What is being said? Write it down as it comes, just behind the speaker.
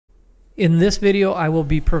In this video, I will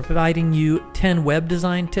be providing you 10 web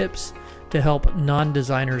design tips to help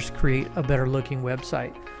non-designers create a better looking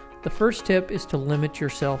website. The first tip is to limit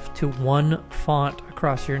yourself to one font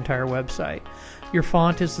across your entire website. Your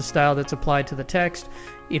font is the style that's applied to the text.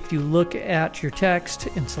 If you look at your text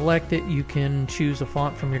and select it, you can choose a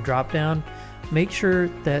font from your drop-down. Make sure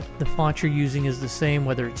that the font you're using is the same,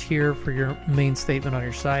 whether it's here for your main statement on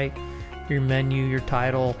your site, your menu, your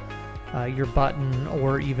title, your button,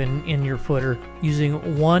 or even in your footer.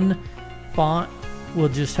 Using one font will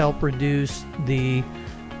just help reduce the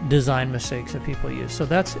design mistakes that people use. So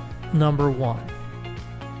that's number one.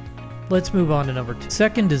 Let's move on to number two.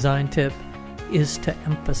 Second design tip is to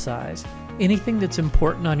emphasize. Anything that's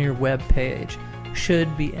important on your web page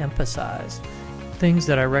should be emphasized. Things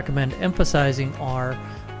that I recommend emphasizing are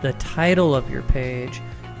the title of your page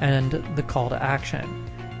and the call to action.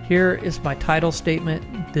 Here is my title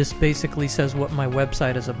statement. This basically says what my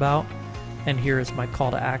website is about, and here is my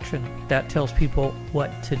call to action. That tells people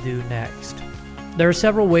what to do next. There are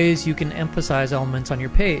several ways you can emphasize elements on your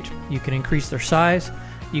page. You can increase their size,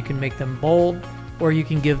 you can make them bold, or you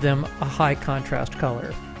can give them a high contrast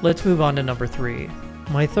color. Let's move on to number three.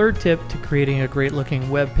 My third tip to creating a great looking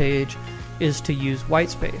web page is to use white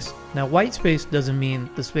space. Now, white space doesn't mean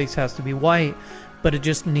the space has to be white, but it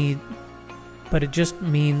just means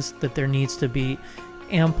that there needs to be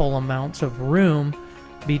ample amounts of room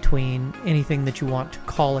between anything that you want to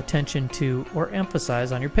call attention to or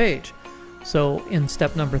emphasize on your page. So in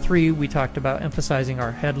step number three, we talked about emphasizing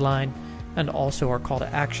our headline and also our call to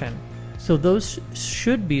action. So those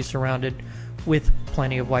should be surrounded with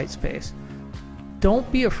plenty of white space. Don't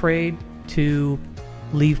be afraid to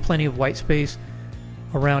leave plenty of white space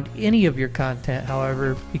around any of your content,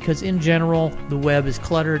 however, because in general, the web is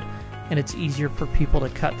cluttered and it's easier for people to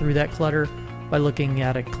cut through that clutter by looking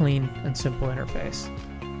at a clean and simple interface.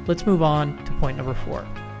 Let's move on to point number four.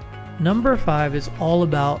 Number five is all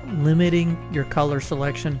about limiting your color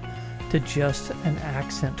selection to just an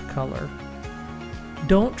accent color.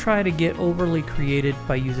 Don't try to get overly creative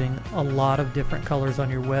by using a lot of different colors on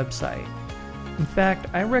your website. In fact,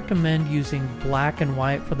 I recommend using black and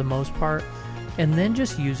white for the most part, and then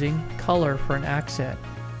just using color for an accent.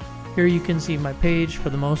 Here you can see my page for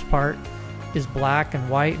the most part is black and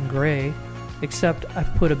white and gray, except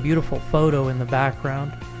I've put a beautiful photo in the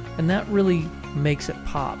background, and that really makes it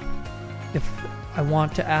pop. If I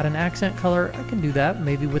want to add an accent color, I can do that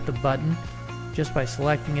maybe with the button, just by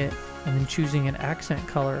selecting it and then choosing an accent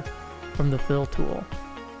color from the fill tool.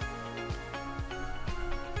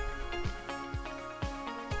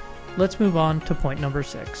 Let's move on to point number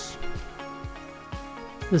six.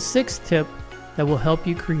 The sixth tip that will help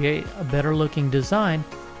you create a better looking design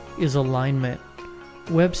is alignment.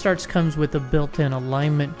 WebStarts comes with a built-in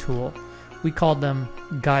alignment tool. We call them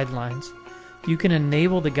guidelines. You can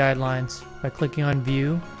enable the guidelines by clicking on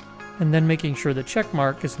View and then making sure the check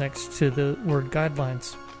mark is next to the word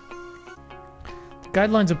guidelines. The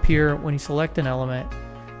guidelines appear when you select an element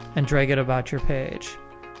and drag it about your page.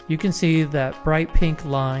 You can see that bright pink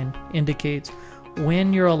line indicates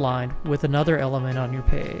when you're aligned with another element on your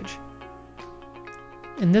page.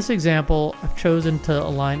 In this example, I've chosen to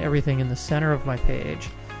align everything in the center of my page.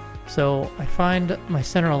 So I find my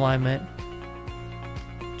center alignment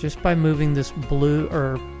just by moving this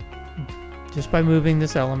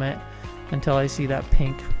this element until I see that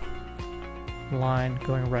pink line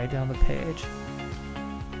going right down the page.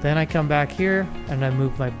 Then I come back here and I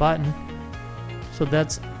move my button so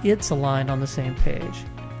it's aligned on the same page.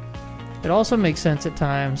 It also makes sense at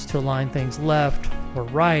times to align things left or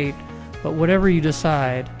right, but whatever you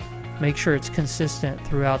decide, make sure it's consistent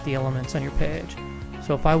throughout the elements on your page.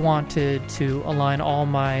 So if I wanted to align all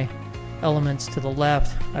my elements to the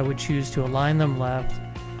left, I would choose to align them left.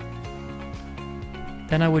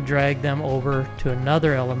 Then I would drag them over to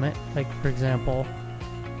another element, like for example,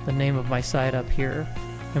 the name of my site up here,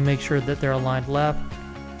 and make sure that they're aligned left.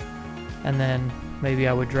 And then maybe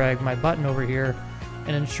I would drag my button over here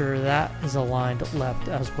and ensure that is aligned left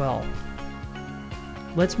as well.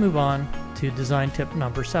 Let's move on to design tip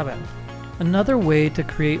number 7. Another way to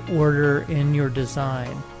create order in your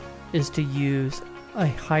design is to use a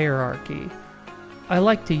hierarchy. I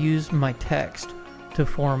like to use my text to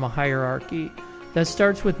form a hierarchy that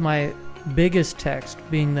starts with my biggest text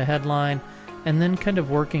being the headline and then kind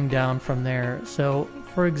of working down from there. So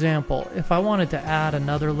for example, if I wanted to add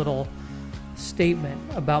another little statement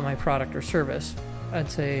about my product or service,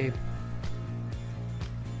 I'd say,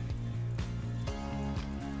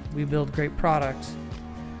 we build great products.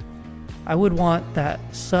 I would want that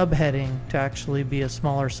subheading to actually be a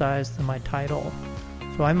smaller size than my title.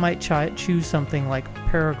 So So I might choose something like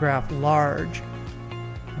paragraph large.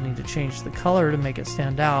 I need to change the color to make it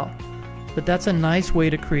stand out. But that's a nice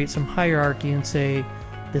way to create some hierarchy and say,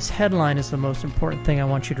 this headline is the most important thing I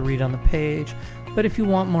want you to read on the page. But if you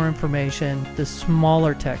want more information, the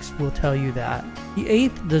smaller text will tell you that. The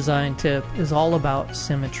 8th design tip is all about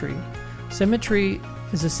symmetry. Symmetry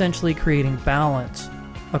is essentially creating balance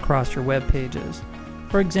across your web pages.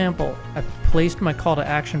 For example, I've placed my call to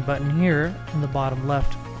action button here in the bottom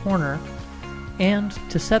left corner, and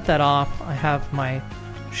to set that off, I have my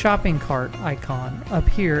shopping cart icon up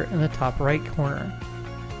here in the top right corner.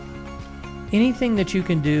 Anything that you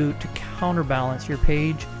can do to counterbalance your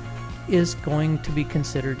page is going to be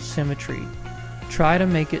considered symmetry. Try to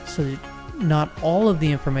make it so that not all of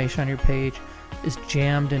the information on your page is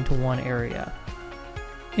jammed into one area.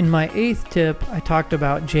 In my 8th tip, I talked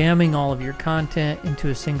about jamming all of your content into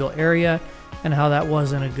a single area and how that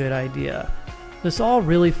wasn't a good idea. This all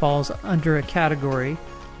really falls under a category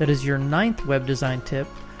that is your 9th web design tip,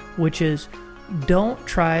 which is don't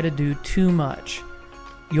try to do too much.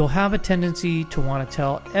 You'll have a tendency to want to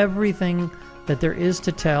tell everything that there is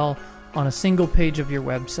to tell on a single page of your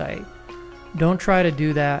website. Don't try to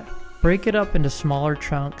do that. Break it up into smaller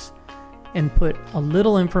chunks and put a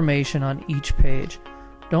little information on each page.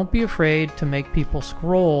 Don't be afraid to make people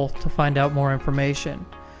scroll to find out more information.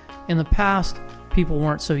 In the past, people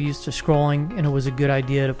weren't so used to scrolling, and it was a good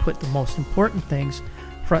idea to put the most important things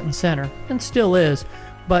front and center, and still is,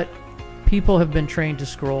 but people have been trained to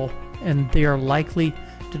scroll, and they are likely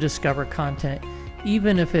to discover content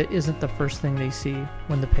even if it isn't the first thing they see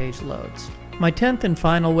when the page loads. My 10th and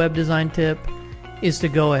final web design tip is to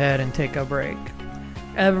go ahead and take a break.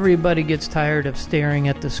 Everybody gets tired of staring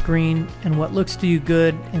at the screen, and what looks to you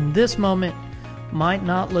good in this moment might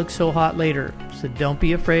not look so hot later, so don't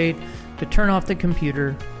be afraid to turn off the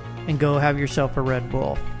computer and go have yourself a Red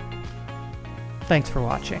Bull. Thanks for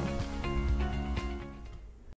watching.